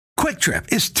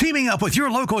Trip is teaming up with your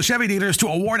local Chevy dealers to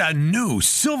award a new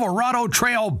Silverado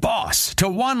Trail Boss to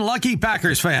one lucky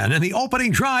Packers fan in the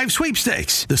opening drive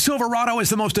sweepstakes. The Silverado is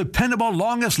the most dependable,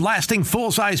 longest-lasting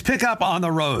full-size pickup on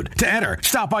the road. To enter,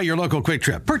 stop by your local Quick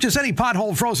Trip, purchase any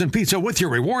pothole frozen pizza with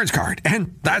your rewards card,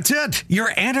 and that's it.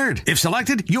 You're entered. If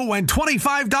selected, you'll win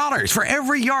 $25 for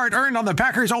every yard earned on the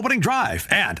Packers opening drive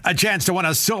and a chance to win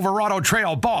a Silverado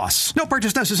Trail Boss. No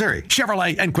purchase necessary.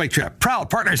 Chevrolet and Quick Trip,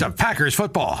 proud partners of Packers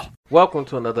football. Welcome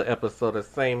to another episode of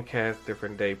Same Cast,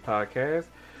 Different Day podcast.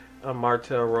 I'm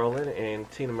Martel Rowland, and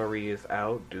Tina Marie is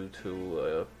out due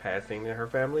to passing in her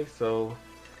family, so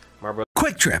my brother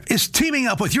Quick Trip is teaming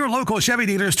up with your local Chevy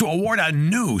dealers to award a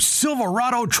new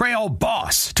Silverado Trail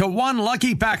Boss to one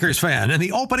lucky Packers fan in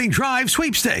the opening drive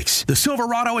sweepstakes. The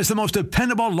Silverado is the most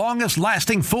dependable,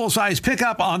 longest-lasting full-size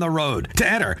pickup on the road. To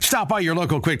enter, stop by your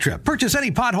local Quick Trip, purchase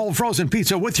any pothole frozen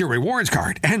pizza with your rewards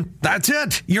card, and that's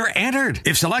it. You're entered.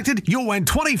 If selected, you'll win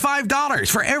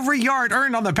 $25 for every yard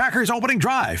earned on the Packers opening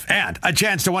drive and a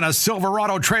chance to win a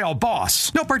Silverado Trail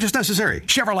Boss. No purchase necessary.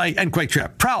 Chevrolet and Quick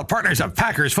Trip, proud partners of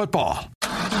Packers football.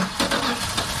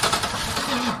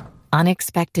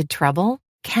 Unexpected trouble?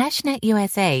 CashNet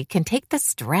USA can take the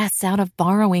stress out of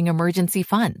borrowing emergency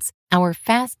funds. Our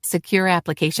fast, secure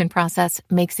application process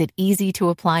makes it easy to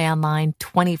apply online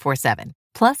 24/7.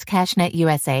 Plus, CashNet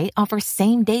USA offers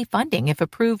same-day funding if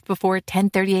approved before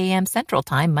 10:30 a.m. Central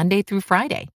Time, Monday through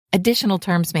Friday. Additional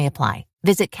terms may apply.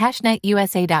 Visit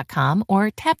CashNetUSA.com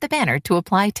or tap the banner to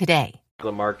apply today.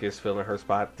 Lamarcus filling her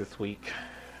spot this week,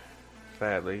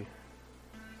 sadly.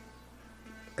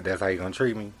 That's how you gonna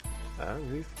treat me?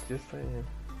 I'm just saying.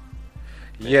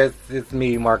 Yes, it's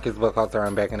me, Marcus Buckhalter.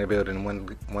 I'm back in the building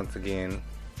once again.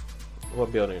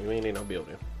 What building? We ain't need no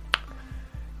building.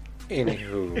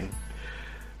 Anywho.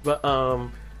 But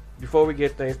before we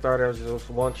get things started, I just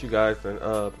want you guys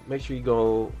to make sure you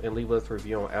go and leave us a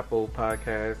review on Apple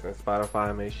Podcasts and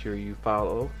Spotify. Make sure you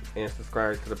follow and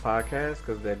subscribe to the podcast,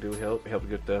 because that do help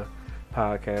get the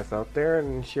podcast out there,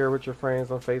 and share with your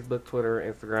friends on Facebook, Twitter,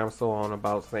 Instagram, so on,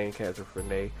 about Same Cast Different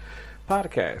Day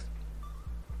podcast.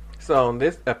 So on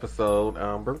this episode,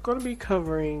 we're going to be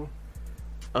covering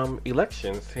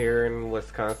elections here in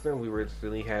Wisconsin. We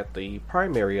recently had the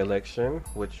primary election,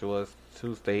 which was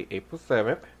Tuesday, April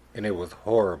 7th. And it was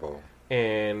horrible.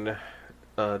 And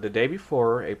the day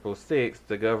before, April 6th,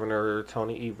 the governor,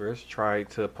 Tony Evers, tried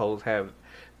to have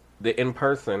the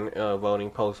in-person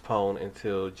voting postponed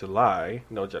until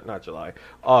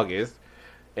August.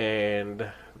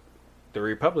 And the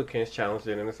Republicans challenged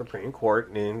it in the Supreme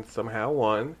Court and somehow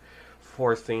won,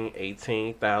 forcing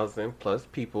 18,000 plus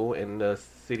people in the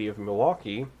city of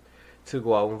Milwaukee to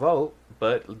go out and vote.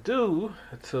 But due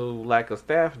to lack of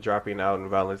staff dropping out and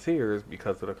volunteers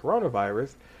because of the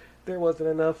coronavirus, there wasn't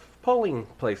enough polling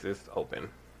places open.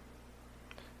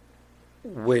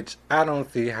 Which I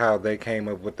don't see how they came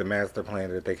up with the master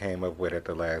plan that they came up with at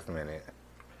the last minute.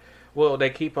 Well, they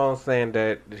keep on saying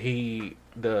that I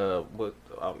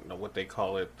don't know what they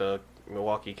call it, the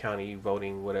Milwaukee County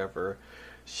voting, whatever,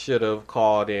 should have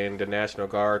called in the National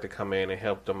Guard to come in and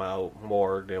help them out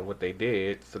more than what they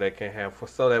did, so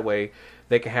that way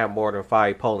they can have more than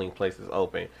 5 polling places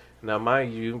open. Now,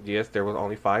 mind you, yes, there was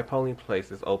only 5 polling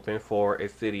places open for a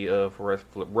city of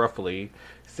roughly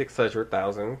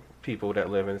 600,000 people that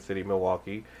live in the city of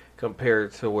Milwaukee,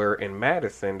 compared to where in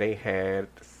Madison they had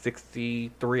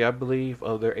 63, I believe,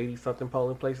 of their 80-something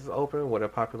polling places open, with a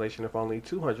population of only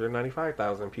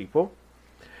 295,000 people,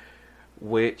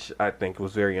 which I think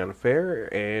was very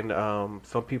unfair. And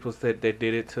some people said they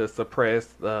did it to suppress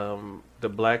the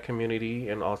black community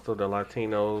and also the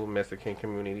Latino, Mexican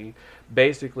community,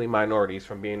 basically minorities,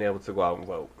 from being able to go out and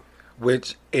vote.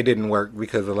 Which it didn't work,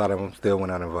 because a lot of them still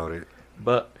went out and voted.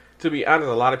 But to be honest,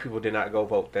 a lot of people did not go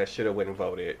vote that should have went and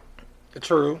voted.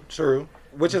 True.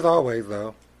 Which is always,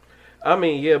 though. I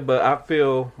mean, yeah, but I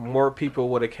feel more people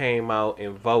would have came out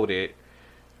and voted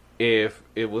if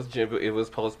it was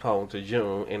postponed to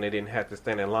June and they didn't have to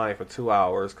stand in line for 2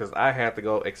 hours, because I had to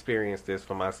go experience this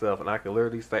for myself, and I could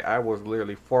literally say I was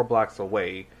literally 4 blocks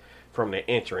away from the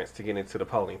entrance to get into the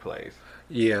polling place.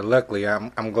 Yeah, luckily,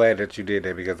 I'm glad that you did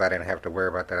that, because I didn't have to worry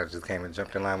about that. I just came and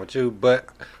jumped in line with you. But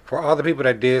for all the people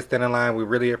that did stand in line, we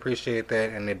really appreciate that,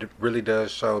 and it really does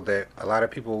show that a lot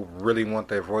of people really want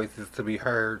their voices to be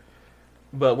heard.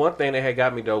 But one thing that had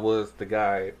got me though was the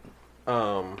guy.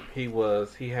 It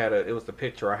was the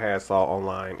picture I saw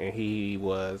online, and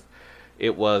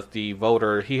it was the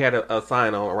voter. He had a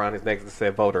sign on around his neck that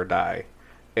said "Voter Die."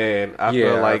 And I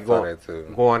feel like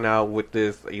going out with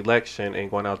this election and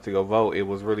going out to go vote, it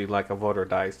was really like a voter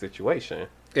die situation.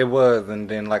 It was, and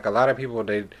then like a lot of people,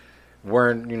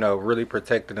 weren't, really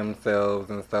protecting themselves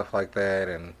and stuff like that.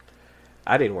 And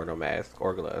I didn't wear no mask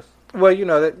or gloves. well,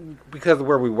 that because of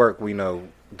where we work, we know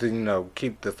to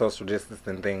keep the social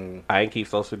distancing thing. I ain't keep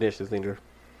social distance either.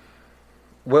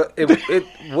 Well,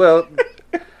 well.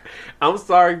 I'm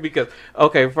sorry because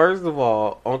okay, first of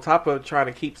all, on top of trying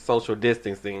to keep social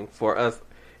distancing for us,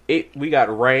 we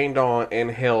got rained on and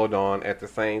held on at the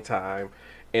same time,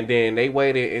 and then they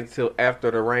waited until after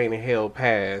the rain and hail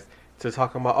passed to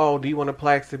talk about, oh, do you want a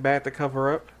plastic bag to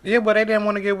cover up? Yeah, but they didn't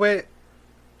want to get wet.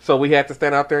 So we had to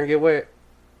stand out there and get wet.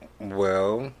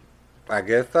 Well, I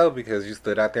guess so because you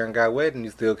stood out there and got wet, and you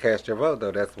still cast your vote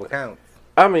though. That's what counts.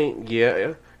 I mean,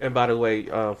 yeah. And by the way,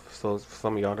 so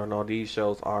some of y'all don't know, these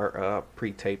shows are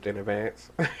pre-taped in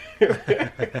advance.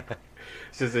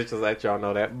 just let y'all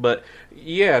know that. But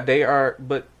yeah, they are.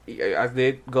 But I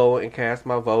did go and cast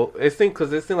my vote. It seemed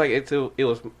like it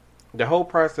was the whole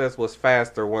process was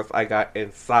faster once I got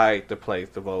inside the place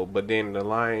to vote. But then the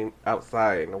line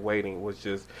outside and the waiting was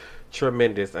just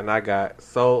tremendous, and I got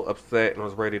so upset and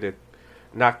was ready to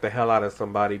knock the hell out of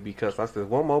somebody because I said,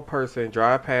 one more person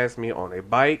drive past me on a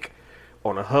bike,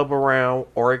 on a hub around,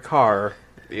 or a car,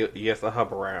 yes, a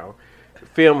hub around,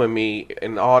 filming me,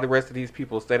 and all the rest of these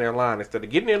people standing in line instead of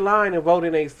getting in line and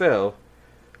voting themselves.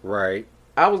 Right.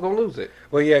 I was going to lose it.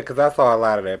 Well, yeah, because I saw a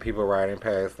lot of that, people riding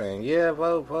past saying, yeah,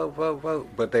 vote, vote, vote, vote,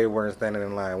 but they weren't standing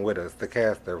in line with us to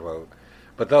cast their vote.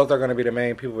 But those are going to be the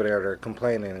main people that are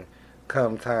complaining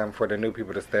come time for the new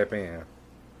people to step in.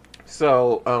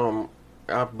 So,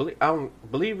 I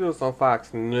believe it was on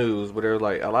Fox News, but there was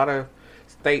like a lot of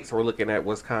states were looking at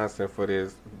Wisconsin for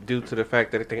this due to the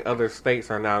fact that I think other states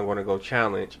are now going to go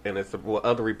challenge, and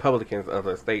other Republicans,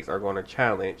 other states are going to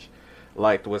challenge,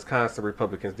 like the Wisconsin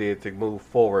Republicans did to move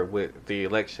forward with the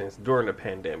elections during the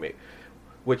pandemic,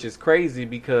 which is crazy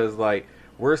because like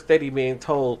we're steady being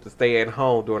told to stay at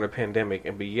home during the pandemic,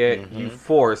 and but yet you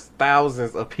force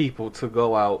thousands of people to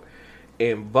go out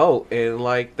and vote, and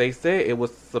like they said, it would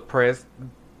suppress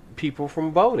people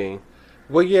from voting.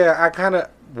 Well, yeah, I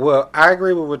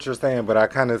agree with what you're saying, but I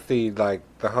kind of see like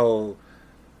the whole,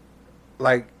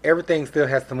 like everything still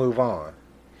has to move on.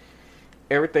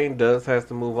 Everything has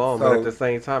to move on, but at the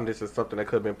same time, this is something that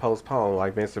could have been postponed.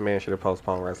 Like Vince McMahon should have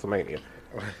postponed WrestleMania.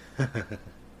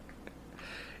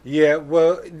 Yeah,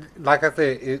 well, like I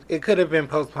said, it could have been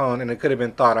postponed, and it could have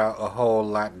been thought out a whole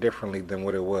lot differently than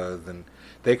what it was, and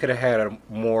they could have had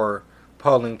more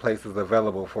polling places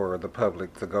available for the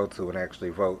public to go to and actually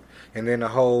vote. And then the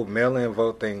whole mail-in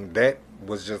vote thing, that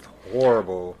was just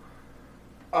horrible.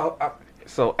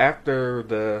 So after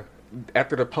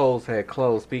the polls had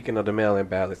closed, speaking of the mail-in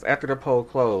ballots, after the poll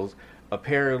closed,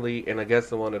 apparently, and I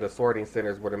guess in one of the sorting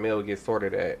centers where the mail gets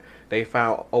sorted at, they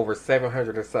found over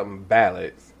 700 or something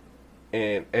ballots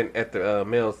and at the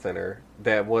mail center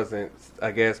that wasn't,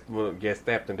 I guess, get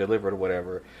stamped and delivered or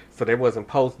whatever. So they wasn't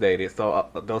post dated. So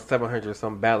those 700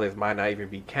 some ballots might not even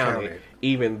be counted,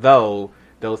 even though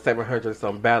those 700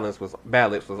 some ballots was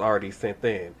already sent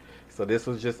in. So this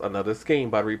was just another scheme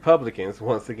by Republicans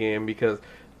once again, because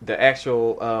the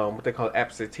actual what they call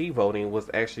absentee voting was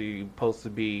actually supposed to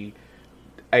be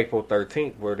April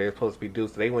 13th, where they're supposed to be due.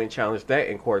 So they went and challenged that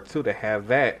in court too, to have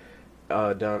that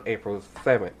done April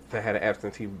 7th, to have the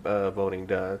absentee voting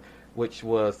done, which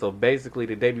was so basically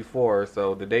the day before.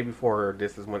 So the day before,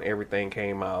 this is when everything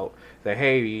came out that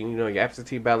hey, your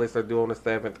absentee ballots are due on the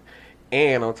 7th,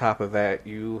 and on top of that,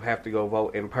 you have to go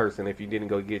vote in person if you didn't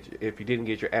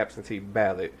get your absentee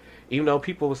ballot. Even though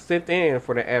people were sent in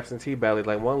for the absentee ballot,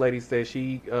 like one lady said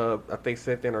she I think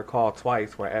sent in her call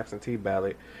twice for an absentee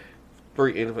ballot,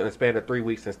 in a span of 3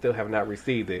 weeks, and still have not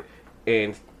received it,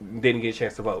 and didn't get a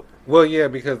chance to vote. Well, yeah,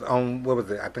 because on what was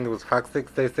it? I think it was Fox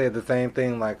 6. They said the same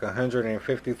thing. Like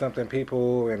 150 something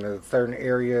people in a certain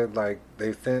area, like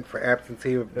they sent for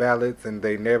absentee ballots, and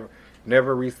they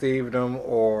never received them,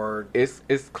 or it's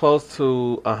close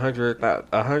to 100.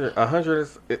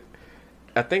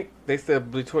 I think they said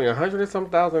between 100 and some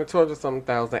thousand and 200 some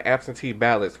thousand absentee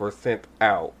ballots were sent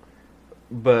out,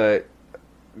 but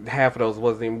half of those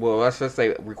wasn't even, well, I should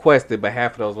say requested, but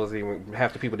half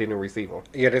the people didn't receive them.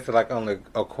 Yeah, they said like only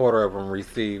a quarter of them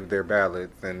received their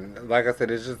ballots, and like I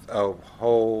said, it's just a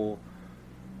whole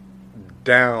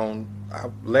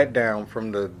letdown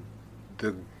from the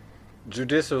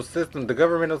judicial system, the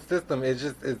governmental system.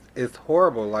 It's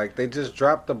horrible. Like they just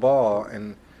dropped the ball,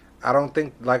 and I don't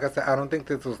think, like I said, I don't think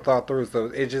this was thought through. So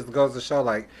it just goes to show,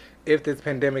 like, if this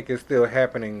pandemic is still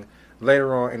happening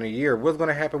later on in the year, what's going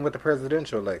to happen with the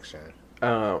presidential election?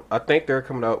 I think they're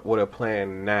coming up with a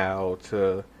plan now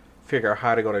to figure out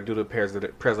how they're going to do the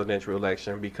presidential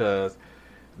election, because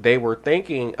they were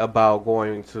thinking about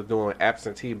going to doing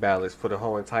absentee ballots for the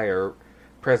whole entire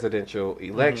presidential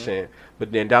election.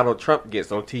 But then Donald Trump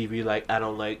gets on TV like, I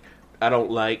don't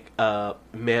like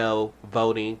mail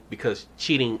voting because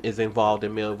cheating is involved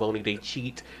in mail voting. They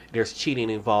cheat. There's cheating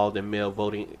involved in mail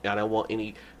voting. I don't want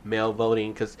any mail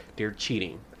voting because they're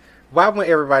cheating. Why when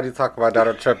everybody talk about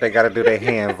Donald Trump, they got to do their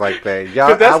hands like that?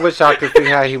 Y'all, I wish y'all could see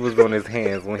how he was doing his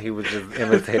hands when he was just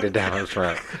imitating Donald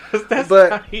Trump. That's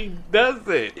how he does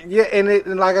it. Yeah,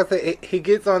 and like I said, he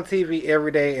gets on TV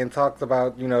every day and talks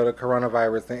about, the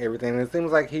coronavirus and everything. And it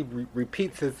seems like he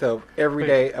repeats himself every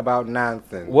day about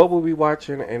nonsense. What were we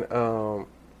watching? And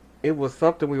it was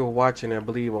something we were watching, I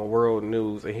believe, on World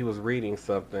News, and he was reading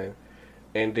something.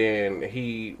 And then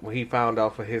he found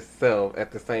out for himself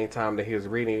at the same time that he was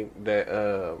reading that...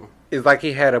 it's like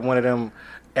he had one of them,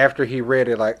 after he read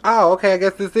it, like, oh, okay, I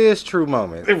guess this is true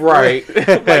moments. Right.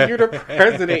 Like, you're the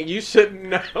president. You should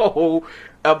know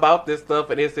about this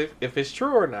stuff and if it's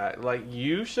true or not. Like,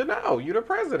 you should know. You're the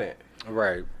president.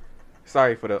 Right.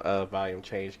 Sorry for the volume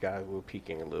change, guys. We're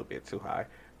peaking a little bit too high.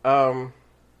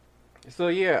 So,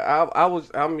 yeah,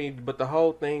 but the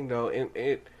whole thing, though,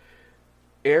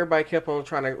 everybody kept on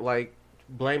trying to, like,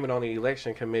 blame it on the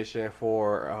election commission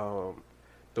for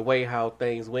the way how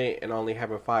things went and only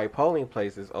having 5 polling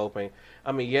places open.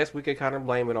 I mean, yes, we could kind of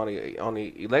blame it on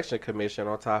the election commission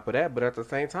on top of that, but at the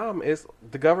same time, it's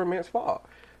the government's fault.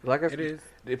 Like I said, it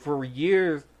is. For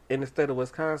years in the state of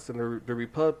Wisconsin,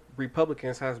 the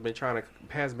Republicans has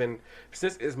been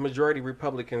since it's majority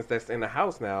Republicans that's in the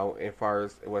House now, as far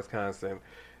as Wisconsin,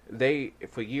 they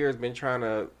for years been trying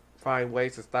to find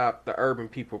ways to stop the urban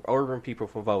people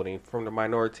from voting, from the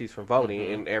minorities from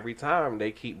voting, and every time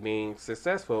they keep being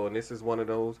successful, and this is one of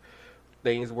those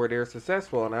things where they're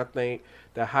successful. And I think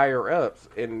the higher ups,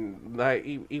 and like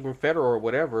even federal or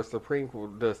whatever,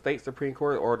 the state Supreme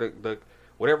Court or the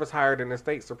whatever's higher than the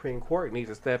state Supreme Court needs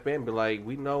to step in and be like,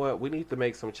 we know what, we need to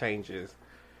make some changes.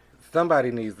 Somebody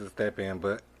needs to step in,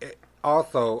 but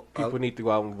also, people need to go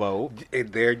out and vote.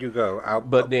 There you go.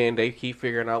 But then they keep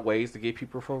figuring out ways to get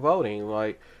people from voting.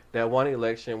 Like that one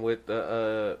election with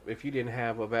if you didn't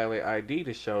have a valid ID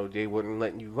to show, they wouldn't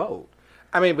let you vote.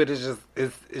 I mean, but it's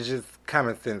just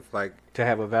common sense, like to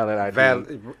have a valid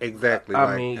ID. Exactly.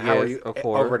 I mean, how yes, are you of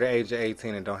course. Over the age of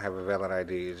 18 and don't have a valid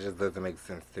ID? It just doesn't make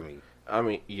sense to me. I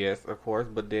mean, yes, of course,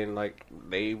 but then like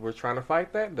they were trying to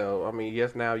fight that though. I mean,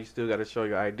 yes, now you still got to show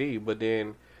your ID, but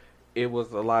then. It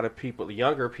was a lot of people,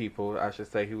 younger people, I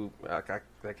should say, who, like I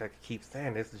keep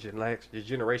saying, this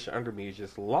generation under me is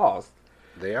just lost.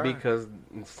 They are. Because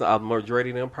a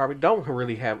majority of them probably don't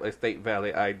really have a state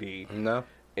valid ID. No.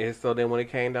 And so then when it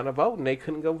came down to voting, they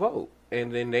couldn't go vote. And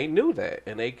then they knew that,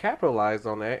 and they capitalized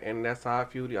on that, and that's how I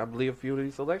believe a few of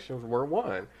these elections were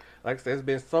won. Like I said, there's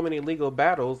been so many legal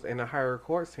battles in the higher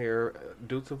courts here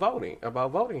due to voting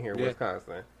here in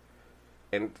Wisconsin.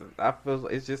 And I feel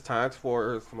it's just time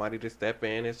for somebody to step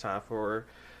in. It's time for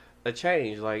a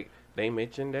change. Like, they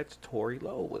mentioned that Tory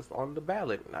Lowe was on the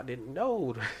ballot, and I didn't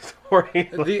know Tory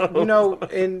Lowe.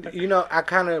 I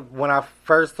kind of, when I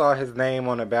first saw his name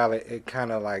on the ballot, it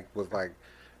kind of like was like,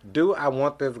 do I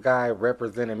want this guy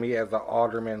representing me as an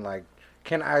alderman? Like,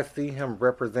 can I see him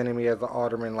representing me as an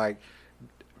alderman? Like,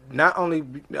 not only,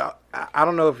 I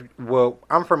don't know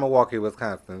I'm from Milwaukee,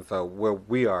 Wisconsin, so where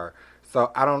we are. So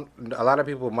a lot of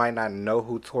people might not know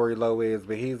who Tory Lowe is,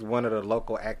 but he's one of the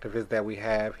local activists that we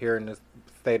have here in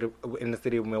the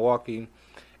city of Milwaukee.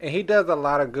 And he does a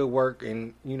lot of good work,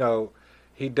 and,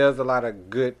 he does a lot of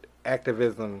good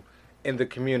activism in the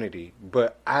community.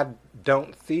 But I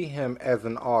don't see him as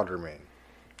an alderman.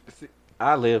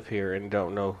 I live here and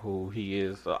don't know who he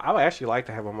is. So I would actually like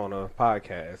to have him on a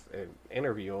podcast and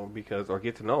interview him or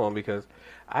get to know him, because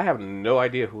I have no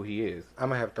idea who he is. I'm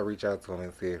gonna have to reach out to him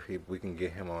and see if we can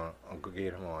get him on and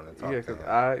talk to him.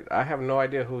 Because I have no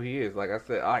idea who he is. Like I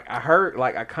said, I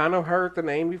kind of heard the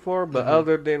name before, but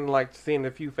other than like seeing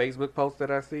a few Facebook posts that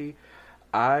I see,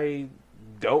 I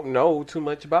don't know too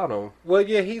much about him. Well,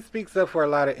 yeah, he speaks up for a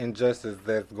lot of injustice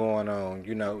that's going on.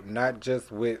 Not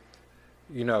just with,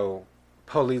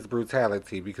 police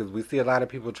brutality, because we see a lot of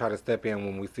people try to step in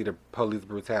when we see the police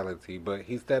brutality, but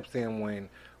he steps in when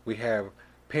we have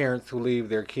parents who leave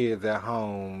their kids at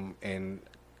home and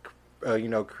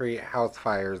create house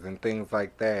fires and things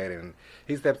like that, and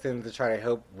he steps in to try to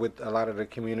help with a lot of the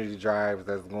community drives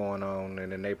that's going on in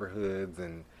the neighborhoods,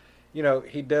 and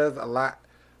he does a lot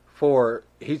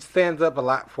he stands up a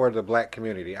lot for the black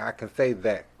community. I can say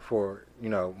that for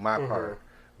my part.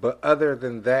 But other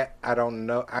than that, I don't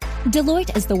know.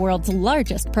 Deloitte is the world's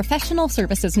largest professional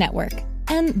services network.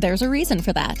 And there's a reason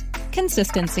for that.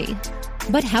 Consistency.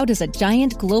 But how does a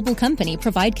giant global company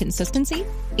provide consistency?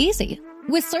 Easy.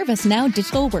 With ServiceNow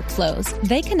digital workflows,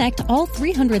 they connect all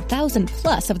 300,000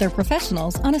 plus of their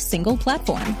professionals on a single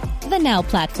platform, the Now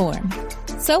Platform.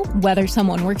 So, whether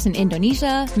someone works in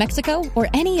Indonesia, Mexico, or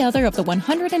any other of the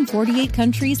 148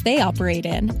 countries they operate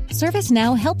in,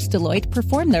 ServiceNow helps Deloitte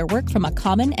perform their work from a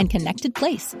common and connected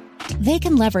place. They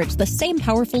can leverage the same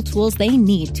powerful tools they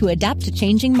need to adapt to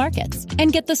changing markets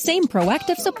and get the same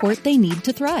proactive support they need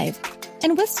to thrive.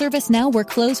 And with ServiceNow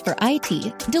workflows for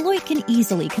IT, Deloitte can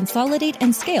easily consolidate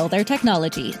and scale their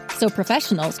technology so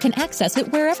professionals can access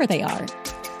it wherever they are.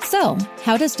 So,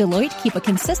 how does Deloitte keep a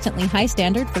consistently high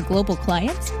standard for global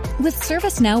clients? With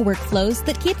ServiceNow workflows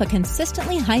that keep a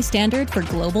consistently high standard for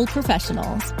global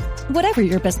professionals. Whatever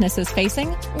your business is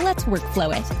facing, let's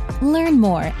workflow it. Learn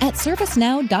more at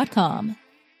servicenow.com.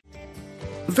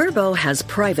 Vrbo has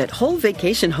private whole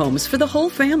vacation homes for the whole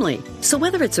family. So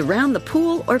whether it's around the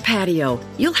pool or patio,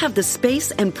 you'll have the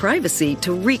space and privacy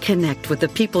to reconnect with the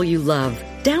people you love.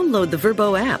 Download the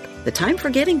Vrbo app. The time for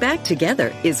getting back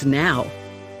together is now.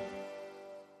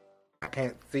 I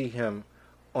can't see him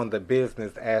on the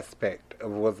business aspect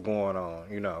of what's going on,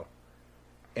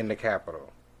 in the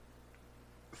Capitol.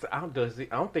 So I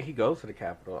don't think he goes to the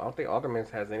Capitol. I don't think Alderman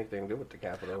has anything to do with the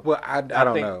Capitol. Well, I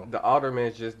don't know. The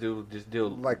Aldermen just do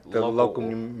like the local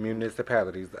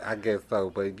municipalities, I guess so.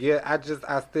 But yeah,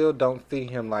 I still don't see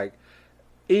him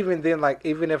even then.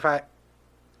 Even if I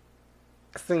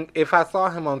saw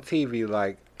him on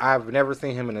TV, I've never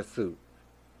seen him in a suit.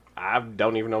 I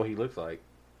don't even know what he looks like.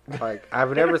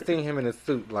 I've never seen him in a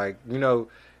suit.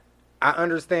 I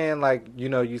understand,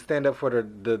 you stand up for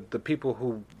the people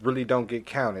who really don't get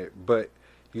counted, but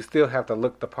you still have to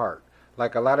look the part.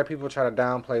 A lot of people try to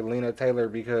downplay Lena Taylor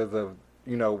because of,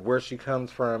 where she comes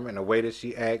from and the way that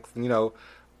she acts.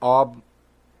 All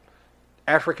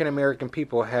African American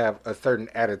people have a certain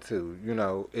attitude.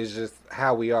 It's just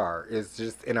how we are. It's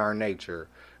just in our nature.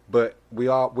 But we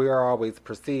are always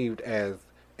perceived as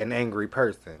an angry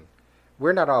person.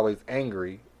 We're not always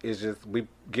angry. It's just we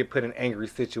get put in angry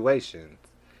situations.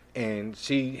 And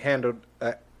she handled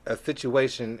a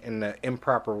situation in an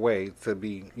improper way to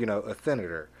be, a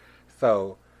senator.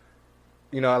 So,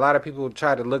 a lot of people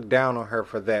try to look down on her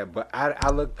for that. But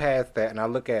I look past that and I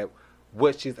look at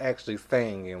what she's actually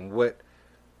saying and what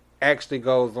actually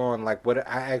goes on, what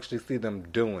I actually see them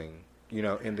doing,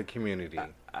 in the community.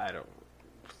 I don't...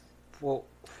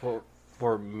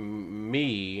 For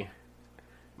me...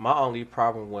 My only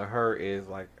problem with her is,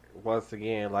 once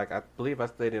again, I believe I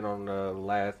stated on the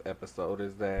last episode,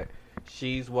 is that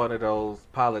she's one of those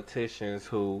politicians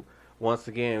who, once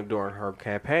again, during her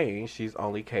campaign, she's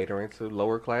only catering to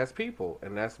lower class people.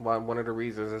 And that's one of the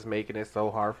reasons it's making it so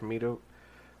hard for me to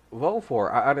vote for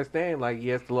her. I understand,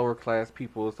 yes, the lower class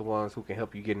people is the ones who can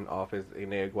help you get in office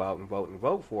and they go out and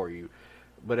vote for you.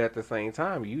 But at the same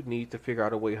time, you need to figure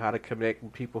out a way how to connect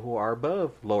with people who are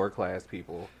above lower class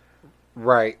people.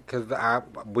 Right, because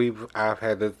I've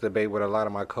had this debate with a lot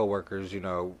of my coworkers.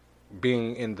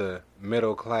 Being in the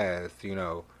middle class,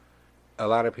 a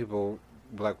lot of people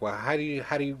well, how do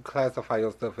you classify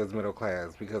yourself as middle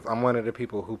class? Because I'm one of the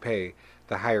people who pay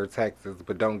the higher taxes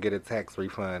but don't get a tax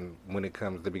refund when it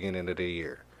comes to the beginning of the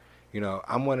year.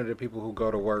 I'm one of the people who go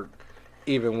to work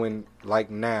even when,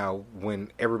 now,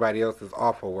 when everybody else is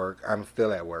off of work, I'm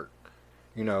still at work.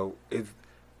 It's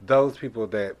those people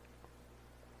that.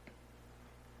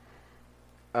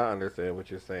 I understand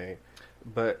what you're saying,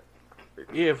 but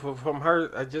yeah, from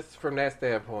her, just from that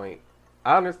standpoint,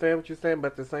 I understand what you're saying.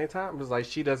 But at the same time, it's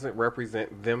she doesn't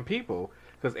represent them people.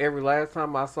 Because every last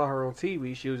time I saw her on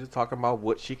TV, she was just talking about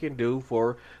what she can do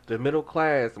for the middle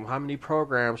class and how many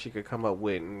programs she could come up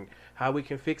with and how we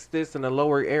can fix this in the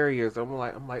lower areas. I'm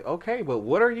like, okay, but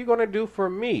what are you gonna do for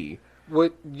me?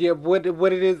 What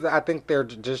it is, I think they're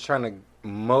just trying to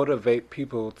motivate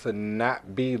people to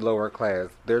not be lower class.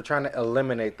 They're trying to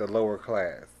eliminate the lower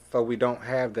class so we don't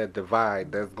have that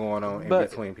divide that's going on in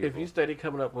between people. If you steady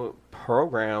coming up with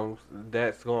programs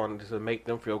that's going to make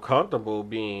them feel comfortable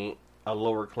being a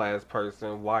lower class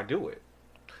person, why do it?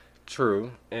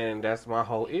 True. And that's my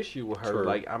whole issue with her. True.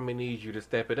 I'm gonna need you to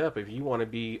step it up. If you want to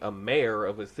be a mayor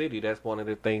of a city, that's one of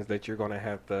the things that you're gonna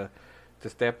have to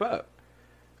step up.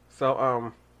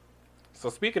 So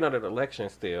speaking of the election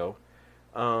still,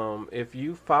 if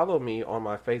you follow me on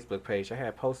my Facebook page, I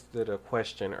had posted a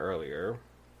question earlier,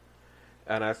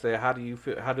 and I said, how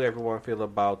do everyone feel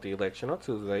about the election on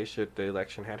Tuesday should the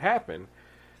election had happened?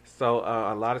 So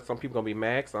some people gonna be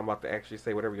mad, so I'm about to actually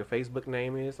say whatever your Facebook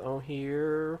name is on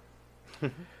here.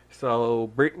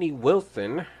 So Brittany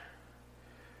Wilson,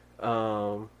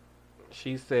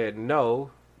 she said no,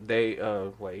 They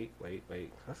wait.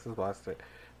 This is what I said.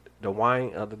 The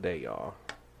wine of the day, y'all.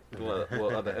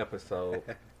 Well, other episode.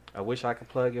 I wish I could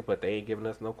plug it, but they ain't giving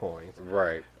us no coins.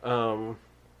 Right.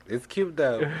 It's cute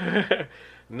though.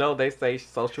 No, they say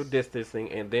social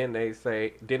distancing, and then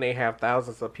they have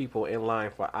thousands of people in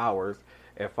line for hours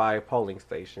at 5 polling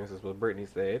stations, is what Brittany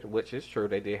said, which is true.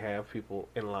 They did have people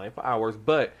in line for hours,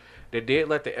 but they did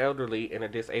let the elderly and the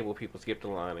disabled people skip the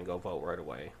line and go vote right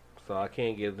away. So I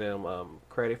can't give them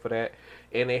credit for that.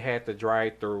 And they had the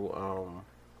drive-through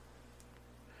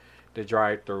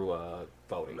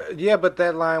voting. Yeah, but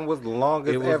that line was long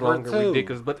as It was ever long and too.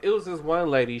 ridiculous. But it was this one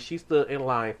lady. She stood in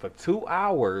line for 2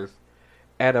 hours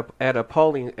at a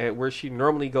polling at where she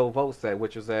normally go votes at,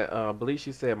 which was at I believe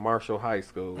she said Marshall High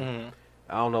School. Mm-hmm.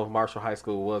 I don't know if Marshall High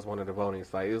School was one of the voting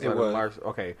sites. It was.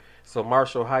 Okay, so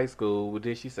Marshall High School.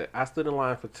 Then she said, I stood in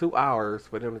line for 2 hours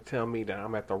for them to tell me that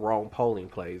I'm at the wrong polling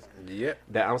place. Yep.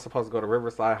 That I'm supposed to go to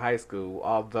Riverside High School,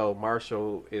 although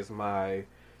Marshall is my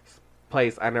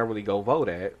place I normally go vote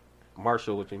at.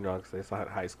 Marshall, which it's a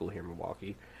high school here in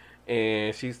Milwaukee.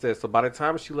 And she said, so by the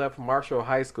time she left Marshall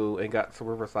High School and got to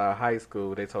Riverside High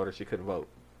School, they told her she couldn't vote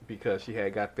because she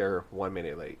had got there 1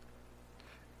 minute late.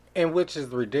 And which is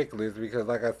ridiculous because,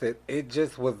 like I said, it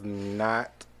just was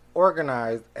not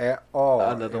organized at all.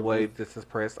 Another way this has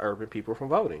pressed urban people from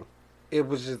voting. It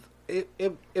was just, it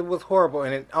was horrible.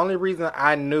 And the only reason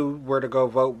I knew where to go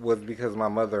vote was because my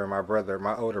mother and my brother,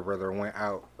 my older brother, went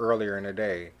out earlier in the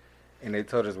day. And they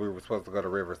told us we were supposed to go to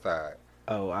Riverside.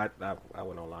 Oh, I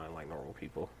went online like normal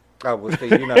people. Oh, well, see,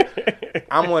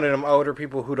 I'm one of them older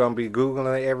people who don't be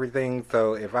Googling everything.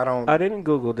 So if I don't... I didn't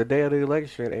Google the day of the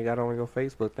election and got on your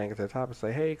Facebook thing at the top and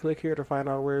say, hey, click here to find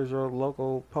out where's your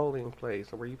local polling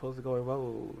place or where you supposed to go and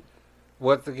vote.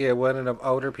 Once again, one of them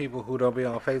older people who don't be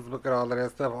on Facebook and all of that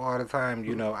stuff all the time,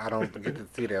 I don't get to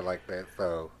see that like that.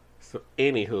 So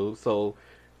anywho,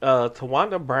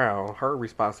 Tawanda Brown, her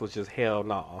response was just hell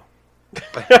no.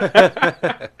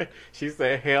 She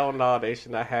said hell no, they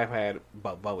should not have had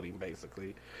voting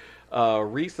basically.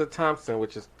 Risa Thompson,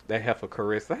 which is that heifer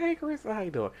Carissa. Hey Carissa, how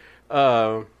you doing?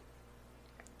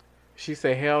 She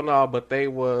said hell no, but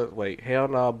that was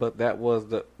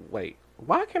the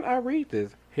why can't I read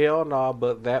this? Hell no,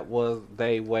 but that was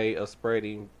their way of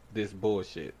spreading this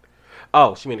bullshit.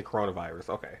 Oh, she mean the coronavirus.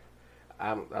 Okay.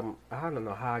 I don't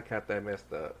know how I got that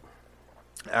messed up.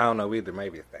 I don't know either.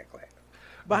 Maybe it's that class.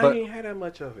 But I didn't have that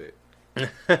much of it.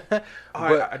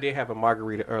 I did have a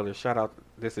margarita earlier. Shout out.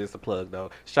 This is the plug though.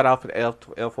 Shout out for the El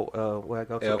Fuegos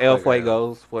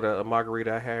for the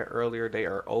margarita I had earlier. They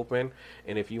are open,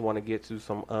 and if you want to get to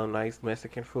some nice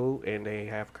Mexican food, and they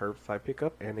have curbside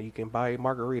pickup, and you can buy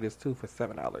margaritas too for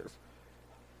 $7.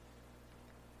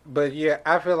 But yeah,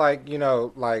 I feel like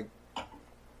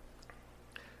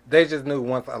they just knew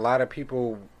once a lot of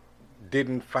people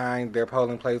didn't find their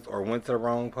polling place or went to the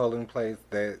wrong polling place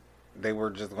that they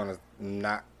were just going to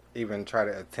not even try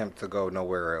to attempt to go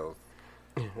nowhere else.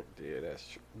 Yeah, that's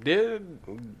true.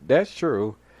 That's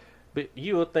true. But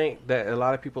you would think that a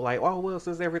lot of people like, oh, well,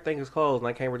 since everything is closed and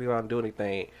I can't really go out and do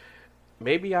anything,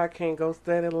 maybe I can go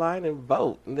stand in line and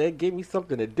vote. And they give me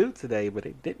something to do today, but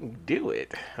they didn't do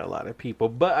it. A lot of people.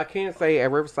 But I can say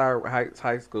at Riverside Heights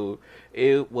High School,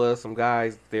 it was some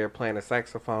guys there playing a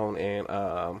saxophone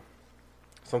and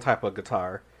some type of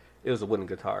guitar. It was a wooden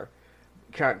guitar.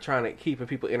 Trying to keep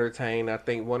people entertained. I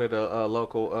think one of the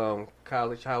local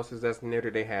college houses that's near there,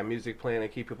 they had music playing to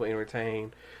keep people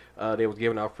entertained. They was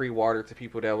giving out free water to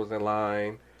people that was in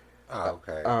line. Oh,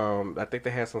 okay. I think they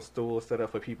had some stools set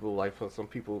up for people, like for some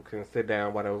people can sit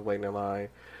down while they was waiting in line.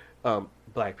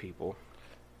 Black people.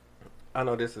 I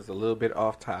know this is a little bit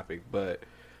off topic, but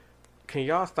can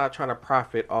y'all stop trying to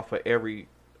profit off of every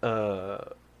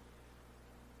I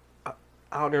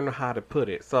don't even know how to put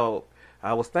it. So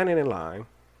I was standing in line,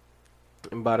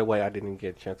 and by the way, I didn't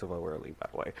get a chance to vote early, by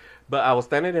the way. But I was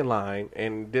standing in line,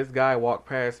 and this guy walked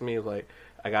past me, like,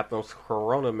 I got those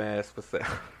Corona masks for sale.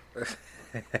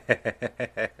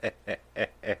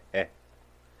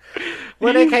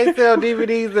 Well, they can't sell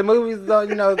DVDs and movies,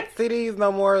 CDs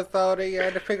no more, so they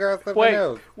had to figure out something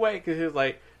else. Because he was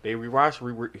like, they rewashable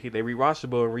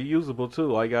and reusable,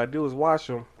 too. All you got to do is wash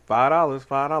them.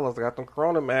 $5. I got them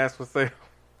Corona masks for sale.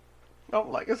 I'm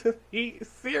like, is he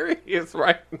serious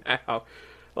right now?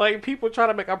 Like, people trying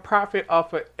to make a profit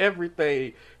off of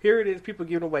everything. Here it is, people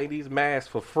giving away these masks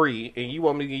for free, and you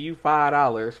want me to give you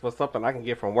 $5 for something I can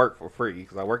get from work for free,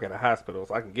 because I work at a hospital,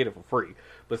 so I can get it for free.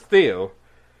 But still,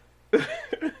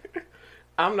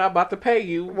 I'm not about to pay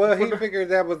you. Well, he figured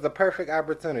that was the perfect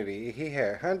opportunity. He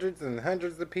had hundreds and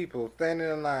hundreds of people standing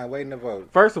in line waiting to vote.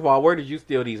 First of all, where did you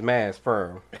steal these masks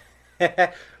from?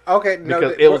 Okay, no.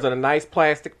 Because it was in a nice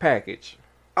plastic package.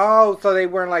 Oh, so they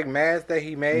weren't like masks that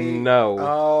he made? No.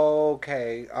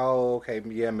 Okay.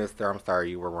 Yeah, mister, I'm sorry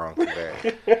you were wrong for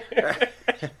that.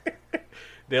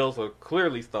 Those were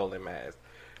clearly stolen masks.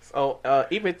 So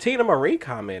even Tina Marie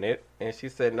commented, and she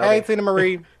said, "No." Hey, Tina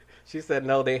Marie. She said,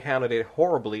 "No, they handled it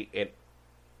horribly and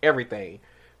everything,"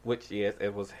 which yes,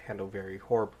 it was handled very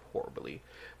horribly.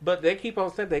 But they keep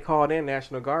on saying they called in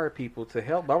National Guard people to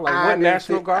help. But I'm like, what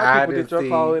National Guard people did y'all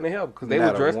call in to help? Because they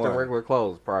were dressed in regular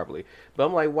clothes, probably. But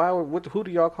I'm like, who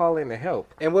do y'all call in to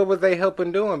help? And what was they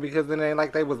helping doing? Because then they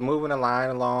like they was moving the line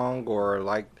along, or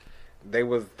like they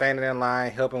was standing in line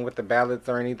helping with the ballots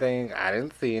or anything. I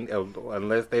didn't see any,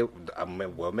 unless they.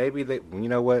 Well, maybe they. You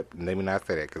know what? Let me not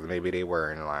say that because maybe they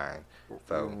were in line.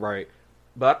 So right.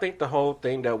 But I think the whole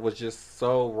thing that was just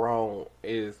so wrong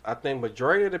is I think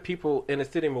majority of the people in the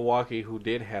city of Milwaukee who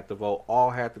did have to vote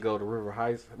all had to go to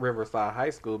Riverside High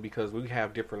School because we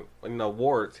have different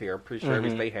wards here. I'm pretty sure every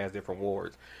state has different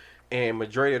wards. And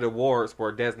majority of the wards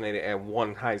were designated at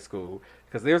one high school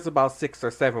because there's about 6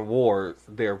 or 7 wards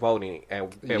they're voting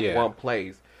at one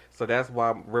place. So that's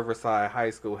why Riverside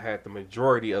High School had the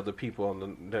majority of the people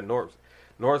on the north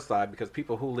side, because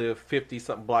people who live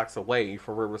 50-something blocks away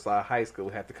from Riverside High School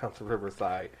had to come to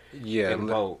Riverside and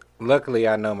vote. Luckily,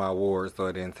 I know my ward, so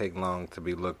it didn't take long to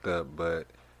be looked up. But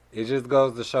it just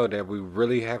goes to show that we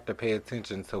really have to pay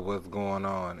attention to what's going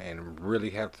on and really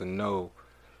have to know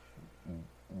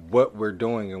what we're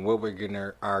doing and what we're getting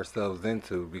ourselves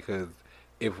into. Because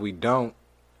if we don't,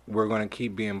 we're going to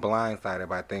keep being blindsided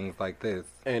by things like this.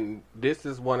 And this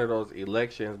is one of those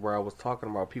elections where I was talking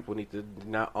about people need to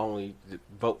not only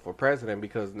vote for president,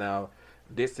 because now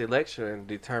this election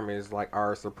determines like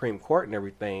our Supreme Court and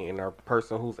everything, and our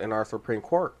person who's in our Supreme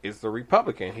Court is the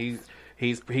Republican.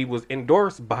 He was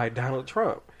endorsed by Donald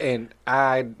Trump. And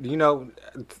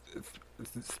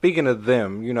speaking of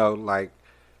them, like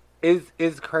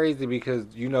it's crazy because,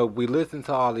 we listen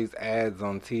to all these ads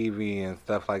on TV and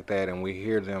stuff like that, and we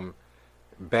hear them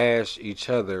bash each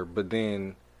other, but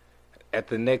then at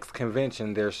the next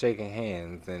convention, they're shaking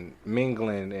hands and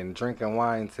mingling and drinking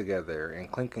wine together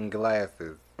and clinking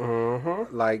glasses.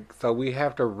 Mm-hmm. Like, so we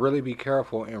have to really be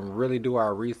careful and really do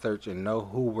our research and know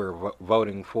who we're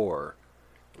voting for.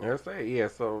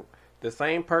 So the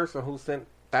same person who sent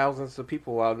thousands of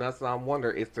people out, that's why I'm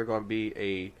wondering if there's going to be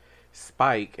a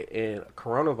spike in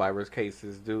coronavirus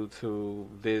cases due to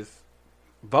this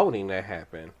voting that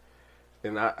happened.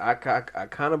 And I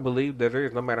kind of believe that there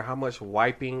is, no matter how much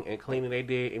wiping and cleaning they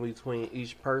did in between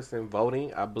each person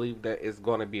voting, I believe that it's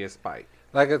going to be a spike.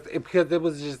 Because it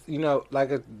was just,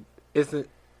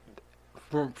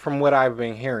 from what I've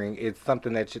been hearing, it's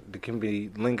something that can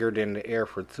be lingered in the air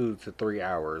for 2 to 3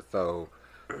 hours. So,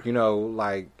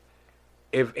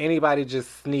 if anybody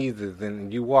just sneezes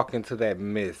and you walk into that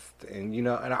mist, and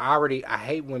and I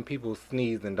hate when people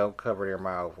sneeze and don't cover their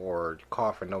mouth, or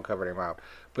cough and don't cover their mouth.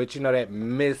 But that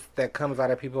mist that comes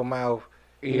out of people's mouth,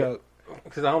 because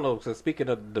I don't know. So speaking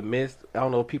of the mist, I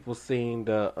don't know if people seen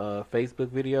the Facebook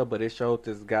video, but it showed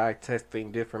this guy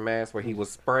testing different masks where he would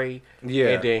spray, and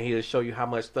then he'll show you how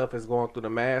much stuff is going through the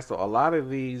mask. So a lot of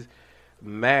these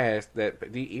masks,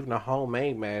 even a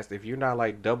homemade mask, if you're not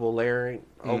like double layering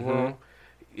over them,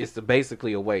 it's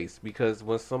basically a waste, because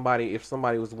if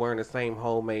somebody was wearing the same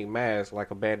homemade mask,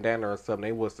 like a bandana or something,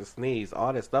 they was to sneeze,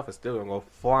 all that stuff is still gonna go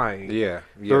flying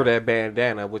through that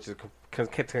bandana, which is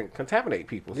contaminate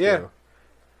people still. Yeah.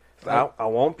 So I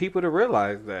want people to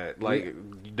realize that,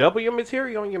 double your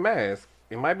material on your mask.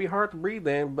 It might be hard to breathe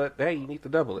in, but hey, you need to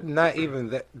double it. Not even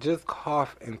that, just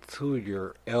cough into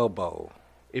your elbow.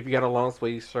 If you got a long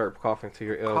sleeve shirt, cough into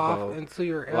your elbow. Cough into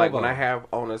your elbow. Like when I have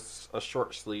on a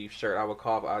short sleeve shirt, I would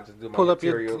cough. I just do my pull up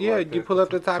material. you pull up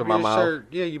the top of your shirt.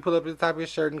 Yeah, you pull up the top of your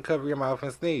shirt and cover your mouth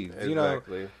and sneeze.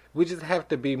 Exactly. We just have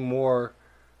to be more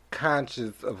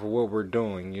conscious of what we're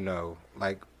doing.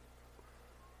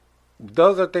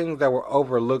 Those are things that were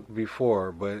overlooked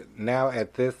before, but now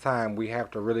at this time we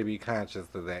have to really be conscious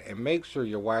of that and make sure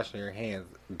you're washing your hands,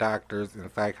 doctors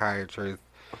and psychiatrists,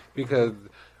 because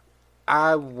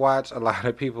I watch a lot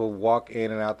of people walk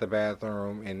in and out the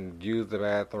bathroom and use the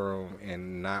bathroom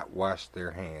and not wash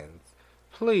their hands.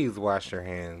 Please wash your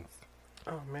hands.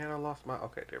 Oh man, I lost my.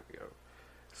 Okay, there we go.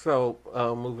 So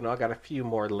moving on, I got a few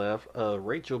more left.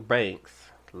 Rachel Banks,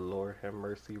 Lord have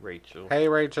mercy, Rachel. Hey,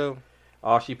 Rachel.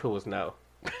 All she put was no.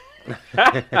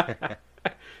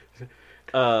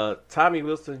 Tommy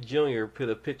Wilson Jr. put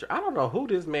a picture. I don't know who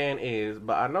this man is,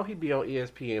 but I know he be on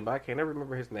ESPN, but I can't ever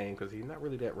remember his name because he's not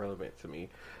really that relevant to me.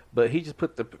 But he just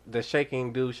put the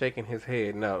shaking dude shaking his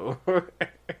head no.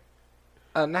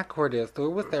 Not Cordell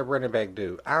Stewart. What's that running back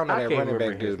dude? I don't know I that can't running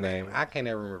remember back his dude's name. name. I can't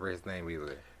ever remember his name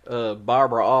either.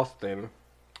 Barbara Austin.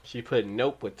 She put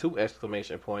nope with 2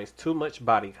 exclamation points. Too much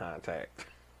body contact.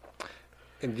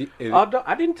 Although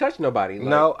I didn't touch nobody.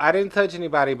 No, I didn't touch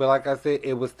anybody, but like I said,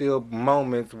 it was still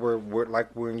moments where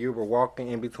like when you were walking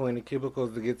in between the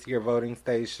cubicles to get to your voting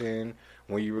station,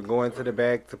 when you were going to the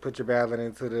back to put your ballot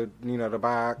into the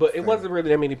box. But it wasn't really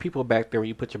that many people back there when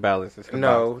you put your ballots into the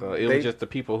box. So it was just the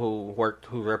people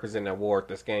who represent the ward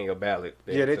to scan your ballot.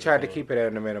 Yeah, they tried to keep it at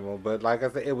a minimum, but like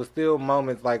I said, it was still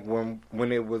moments like when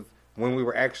we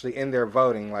were actually in there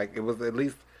voting, like it was at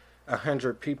least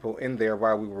 100 people in there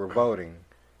while we were voting.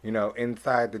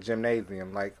 Inside the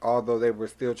gymnasium, like, although they were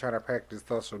still trying to practice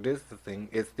social distancing,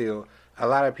 it's still a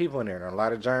lot of people in there. And a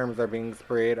lot of germs are being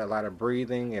spread, a lot of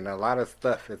breathing, and a lot of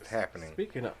stuff is happening.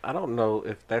 Speaking of, I don't know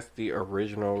if that's the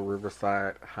original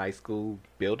Riverside High School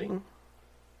building.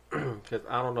 Because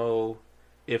I don't know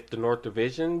if the North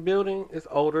Division building is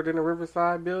older than the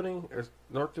Riverside building. Is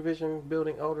North Division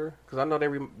building older? Because I know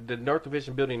the North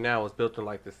Division building now was built in,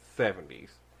 like, the 70s.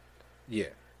 Yeah.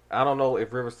 I don't know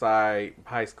if Riverside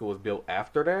High School was built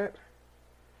after that.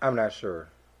 I'm not sure.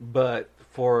 But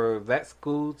for that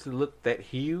school to look that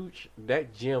huge,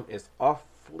 that gym is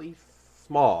awfully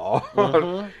small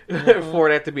for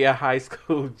that to be a high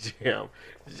school gym.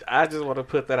 I just want to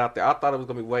put that out there. I thought it was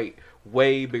going to be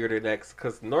way bigger than that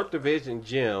because North Division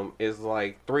gym is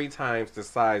like 3 times the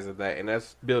size of that, and that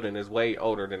building is way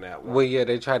older than that one. Well, yeah,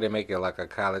 they tried to make it like a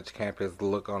college campus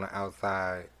look on the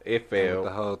outside. It failed.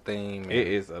 The whole thing.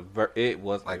 It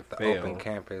was like the fail. open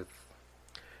campus.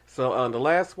 So the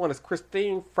last one is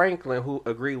Christine Franklin, who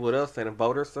agreed with us in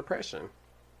voter suppression.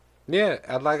 Yeah,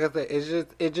 like I said,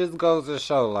 it just goes to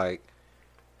show like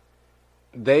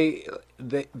they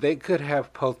could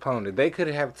have postponed it. They could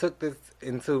have took this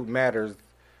into matters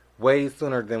way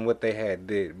sooner than what they had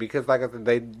did, because like I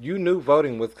said, you knew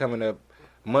voting was coming up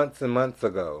months and months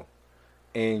ago,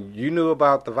 and you knew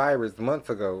about the virus months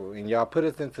ago, and y'all put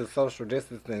us into social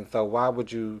distancing. So why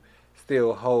would you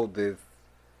still hold this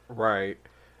right?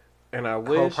 And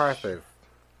whole process?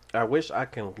 I wish I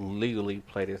can legally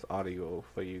play this audio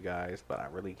for you guys, but I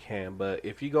really can't. But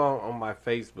if you go on my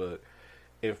Facebook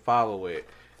and follow it,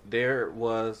 there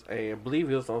was I believe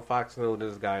it was on Fox News,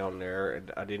 this guy on there.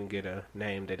 I didn't get a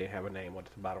name. They didn't have a name at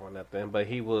the bottom or nothing. But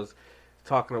he was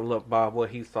talking about what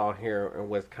he saw here in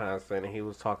Wisconsin. And he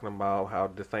was talking about how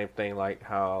the same thing, like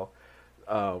how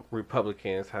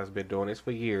Republicans has been doing this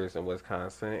for years in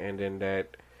Wisconsin. And then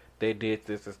that they did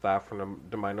this to stop from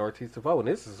the minorities to vote. And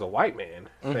this is a white man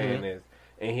saying this.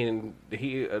 And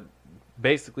he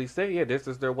basically said, yeah, this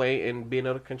is their way in being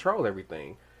able to control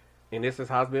everything. And this is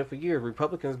how it's been for years.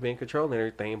 Republicans been controlling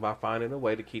everything by finding a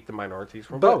way to keep the minorities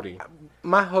from voting.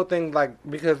 My whole thing, like,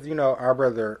 because, our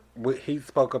brother, he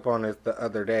spoke up on this the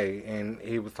other day, and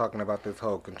he was talking about this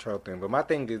whole control thing. But my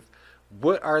thing is,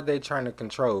 what are they trying to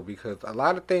control? Because a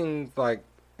lot of things, like,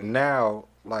 now,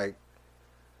 like...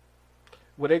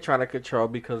 Well, they're trying to control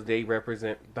because they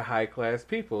represent the high-class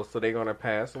people. So they're going to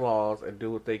pass laws and do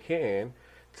what they can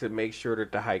to make sure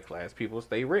that the high-class people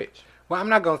stay rich. Well, I'm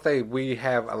not going to say we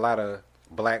have a lot of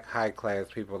black high-class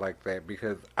people like that,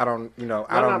 because I don't know.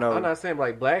 I'm not saying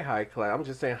like black high-class. I'm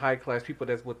just saying high-class people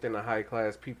that's within the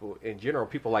high-class people in general,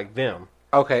 people like them.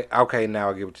 Okay, now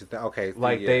I get what you're saying. Okay.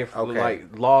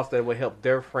 Like laws that would help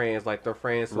their friends, like their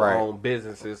friends who own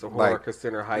businesses or who are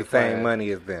considered high-class. The same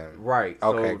money as them. Right.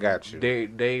 Okay, so got you.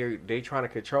 They trying to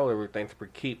control everything to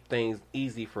keep things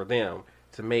easy for them,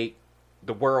 to make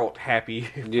the world happy.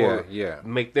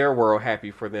 Make their world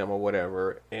happy for them or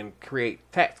whatever, and create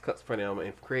tax cuts for them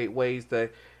and create ways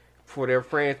for their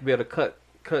friends to be able to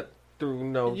cut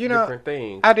through different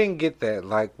things. I didn't get that.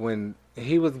 Like when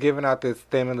he was giving out this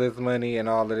stimulus money and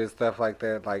all of this stuff like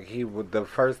that, like the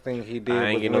first thing he did I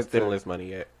ain't getting no stimulus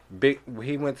money yet.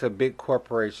 He went to big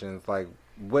corporations. Like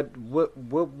what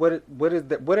is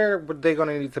that? What are they going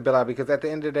to need to bill out? Because at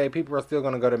the end of the day, people are still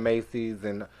going to go to Macy's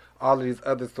and all of these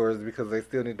other stores because they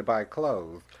still need to buy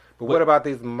clothes. But what about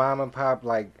these mom and pop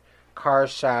like car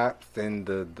shops and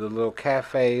the little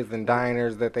cafes and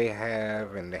diners that they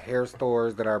have, and the hair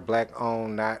stores that are black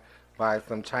owned, not by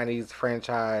some Chinese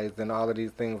franchise, and all of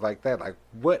these things like that? Like,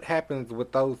 what happens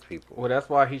with those people? Well, that's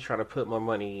why he's trying to put more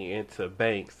money into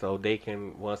banks so they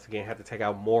can once again have to take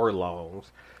out more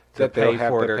loans to pay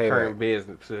for their current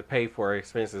business, to pay for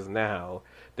expenses now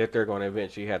that they're going to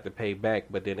eventually have to pay back.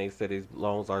 But then they said these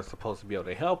loans are supposed to be able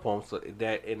to help them so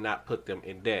that and not put them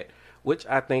in debt, which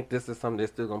I think this is something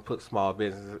that's still going to put small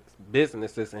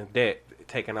businesses in debt,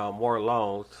 taking out more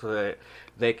loans so that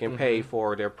they can pay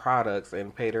for their products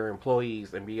and pay their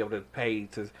employees and be able to pay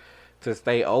to to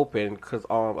stay open because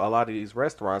a lot of these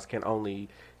restaurants can only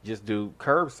just do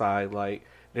curbside. Like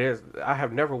I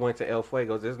have never went to El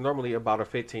Fuego's. There's normally about a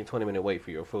 15-20 minute wait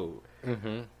for your food.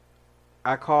 Mm-hmm.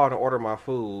 I called and ordered my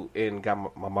food and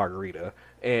got my margarita,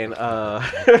 and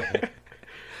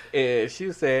and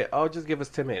she said, "Oh, just give us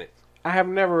 10 minutes."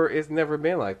 It's never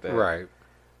been like that. Right.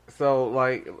 So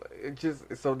like,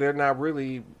 so they're not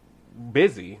really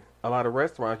busy. A lot of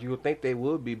restaurants, you would think they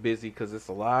would be busy because it's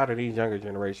a lot of these younger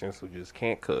generations who just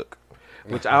can't cook.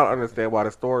 Which I don't understand why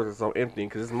the stores are so empty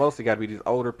because it's mostly got to be these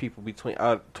older people between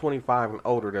 25 and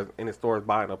older that's in the stores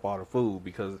buying up all the food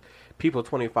because people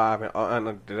 25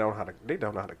 and they don't know how to cook. They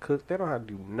don't know how to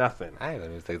do nothing. I ain't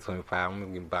gonna say 25. I'm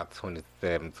gonna get about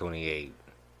 27, 28.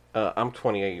 I'm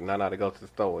 28 and I know how to go to the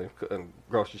store and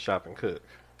grocery shop and cook.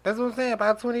 That's what I'm saying.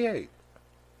 About 28.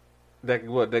 They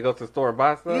go to the store and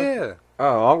buy stuff? Yeah.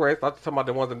 Oh, all right. So I was talking about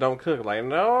the ones that don't cook. Like,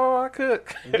 no, I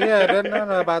cook. Yeah,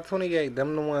 no, about 28.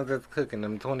 Them the ones that's cooking.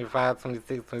 Them 25,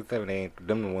 26, 27,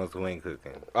 them the ones who ain't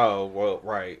cooking. Oh, well,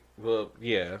 right. Well,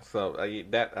 yeah. So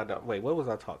that I don't. Wait, what was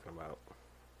I talking about?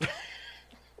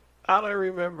 I don't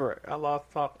remember. I lost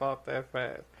thought that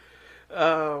fast.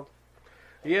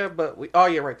 Yeah, but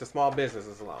right. The small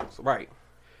businesses loans, right?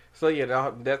 So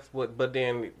yeah, that's what. But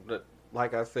then,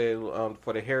 like I said,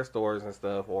 for the hair stores and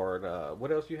stuff, or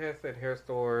what else you had said? Hair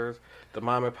stores, the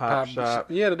mom and pop shop.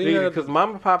 Yeah, because mom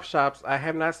and pop shops, I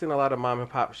have not seen a lot of mom and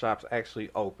pop shops actually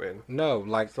open. No,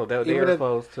 like so they're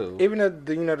closed too. Even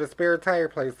the spare tire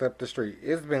place up the street,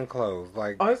 it's been closed.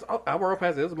 Like I worked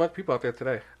past it. There's a bunch of people out there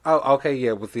today. Oh, okay,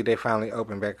 yeah. Well, see, they finally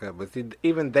opened back up, but see,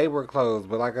 even they were closed.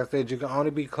 But like I said, you can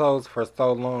only be closed for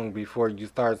so long before you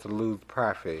start to lose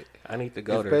profit. I need to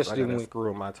go there. I gotta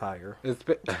screw my tire.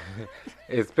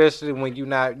 Especially when you're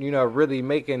not, really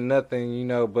making nothing,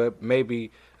 but maybe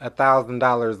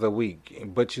 $1,000 a week,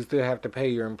 but you still have to pay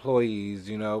your employees,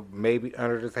 maybe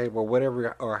under the table,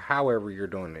 whatever or however you're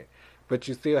doing it. But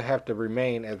you still have to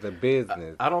remain as a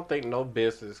business. I don't think no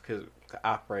business could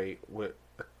operate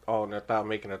without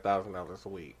making $1,000 a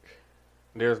week.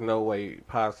 There's no way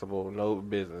possible no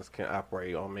business can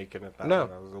operate on making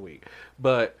 $1,000 a week.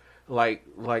 But like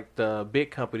the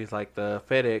big companies, like the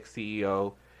FedEx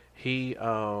CEO, he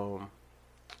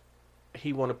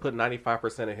want to put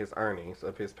 95% of his earnings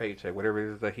of his paycheck, whatever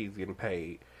it is that he's getting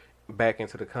paid, back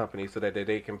into the company so that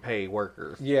they can pay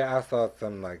workers. Yeah, I saw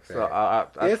something like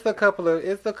that. So it's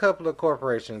a couple of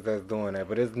corporations that's doing that,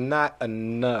 but it's not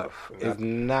enough. It's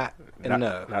not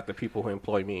enough. Not the people who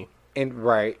employ me. And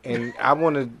right, and I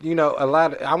want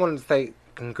to, I want to say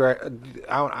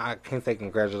I can't say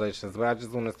congratulations, but I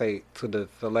just want to say to the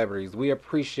celebrities, we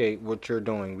appreciate what you're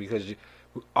doing because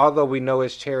although we know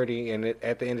it's charity and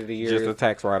at the end of the year just a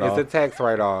tax write-off. It's a tax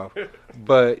write-off.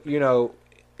 But,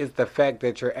 it's the fact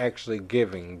that you're actually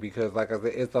giving because, like I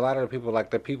said, it's a lot of people, like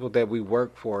the people that we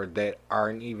work for that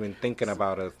aren't even thinking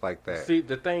about us like that. See,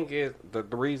 the thing is, the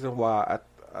reason why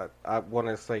I want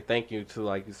to say thank you to,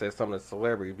 like you said, some of the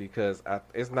celebrities because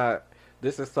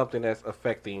this is something that's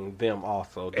affecting them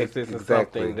also. This isn't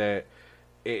something that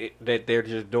they're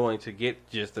just doing to get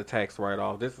just the tax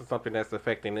write-off. This is something that's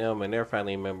affecting them and their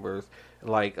family members.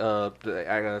 Like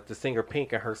the singer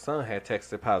Pink and her son had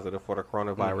tested positive for the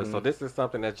coronavirus. Mm-hmm. So this is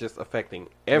something that's just affecting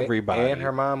everybody. And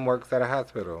her mom works at a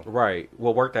hospital. Right.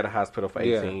 Well, worked at a hospital for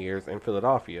 18 years in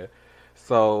Philadelphia.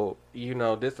 So,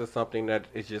 this is something that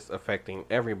is just affecting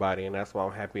everybody. And that's why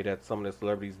I'm happy that some of the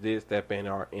celebrities did step in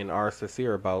and are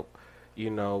sincere about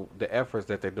the efforts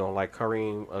that they're doing. Like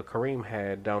Kareem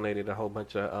had donated a whole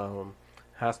bunch of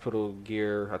hospital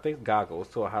gear, I think goggles,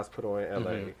 to a hospital in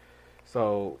LA. Mm-hmm.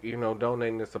 So,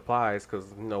 donating the supplies because,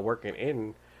 working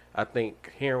in, I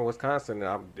think here in Wisconsin,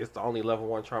 it's the only level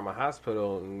 1 trauma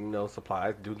hospital, and,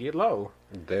 supplies do get low.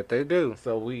 That they do.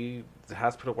 So the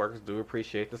hospital workers do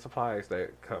appreciate the supplies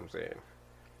that comes in.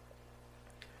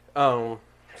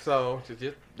 So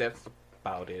that's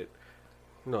about it.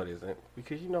 No, it isn't.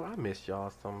 Because, I miss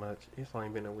y'all so much. It's only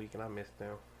been a week and I missed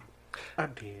them. I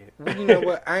did. Well, you know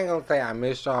what? I ain't going to say I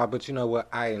miss y'all, but you know what?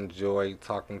 I enjoy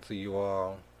talking to you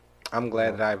all. I'm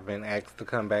glad that I've been asked to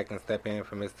come back and step in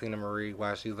for Miss Tina Marie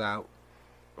while she's out.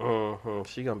 Mm-hmm.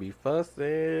 She going to be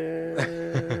fussing.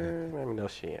 Let me know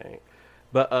she ain't.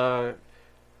 But,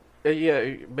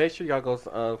 yeah, make sure y'all go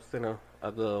send a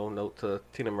little note to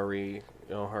Tina Marie.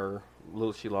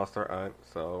 She lost her aunt,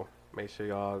 so make sure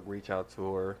y'all reach out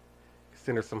to her,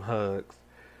 send her some hugs.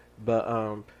 But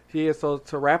so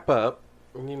to wrap up,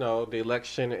 the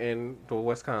election in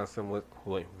Wisconsin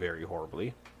went very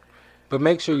horribly. But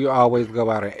make sure you always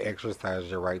go out and exercise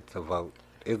your right to vote.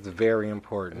 It's very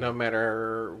important. No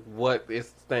matter what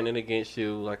is standing against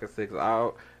you, like I said,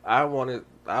 I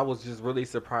was just really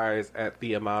surprised at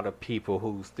the amount of people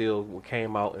who still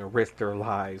came out and risked their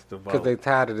lives to vote. Because they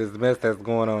tired of this mess that's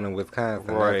going on in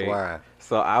Wisconsin. Right. That's why.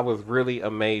 So I was really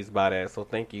amazed by that. So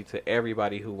thank you to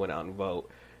everybody who went out and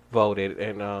voted.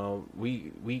 And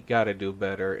we got to do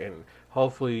better. And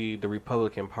hopefully the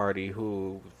Republican Party,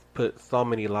 who put so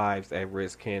many lives at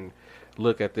risk, can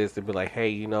look at this and be like, hey,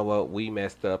 you know what? We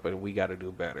messed up and we got to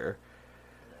do better.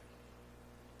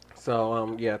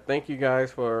 So, thank you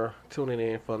guys for tuning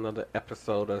in for another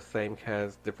episode of Same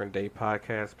Cast, Different Day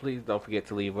podcast. Please don't forget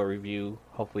to leave a review,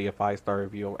 hopefully a 5-star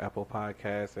review on Apple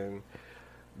Podcasts and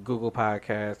Google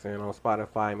Podcasts, and on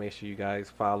Spotify. Make sure you guys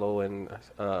follow and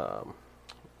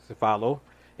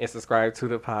subscribe to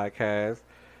the podcast.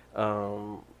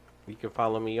 You can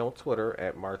follow me on Twitter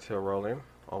at Martel Rowland.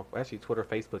 On Twitter,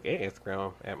 Facebook, and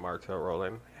Instagram at Martel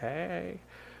Rowland. Hey.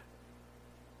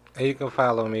 And you can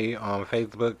follow me on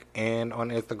Facebook and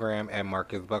on Instagram at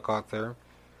Marcus Buckhalter.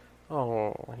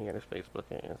 Oh, he had his Facebook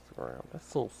and Instagram. That's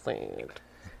so sad.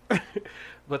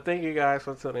 But thank you guys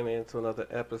for tuning in to another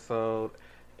episode.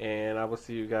 And I will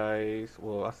see you guys.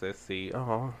 Well, I said see.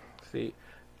 See.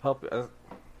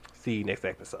 See you next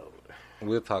episode.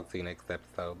 We'll talk to you next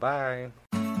episode. Bye.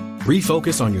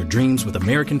 Refocus on your dreams with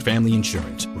American Family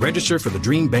Insurance. Register for the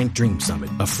Dream Bank Dream Summit,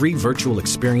 a free virtual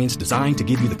experience designed to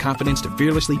give you the confidence to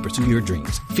fearlessly pursue your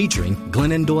dreams. Featuring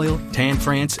Glennon Doyle, Tan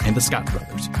France, and the Scott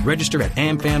Brothers. Register at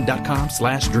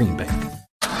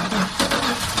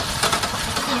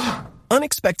amfam.com/dreambank.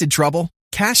 Unexpected trouble?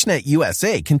 CashNet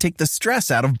USA can take the stress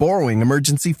out of borrowing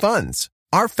emergency funds.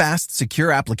 Our fast,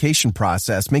 secure application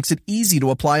process makes it easy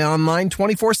to apply online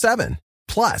 24/7.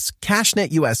 Plus,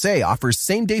 CashNet USA offers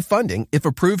same-day funding if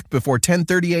approved before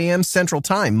 10:30 a.m. Central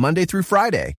Time, Monday through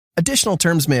Friday. Additional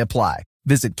terms may apply.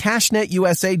 Visit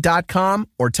CashNetUSA.com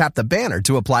or tap the banner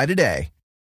to apply today.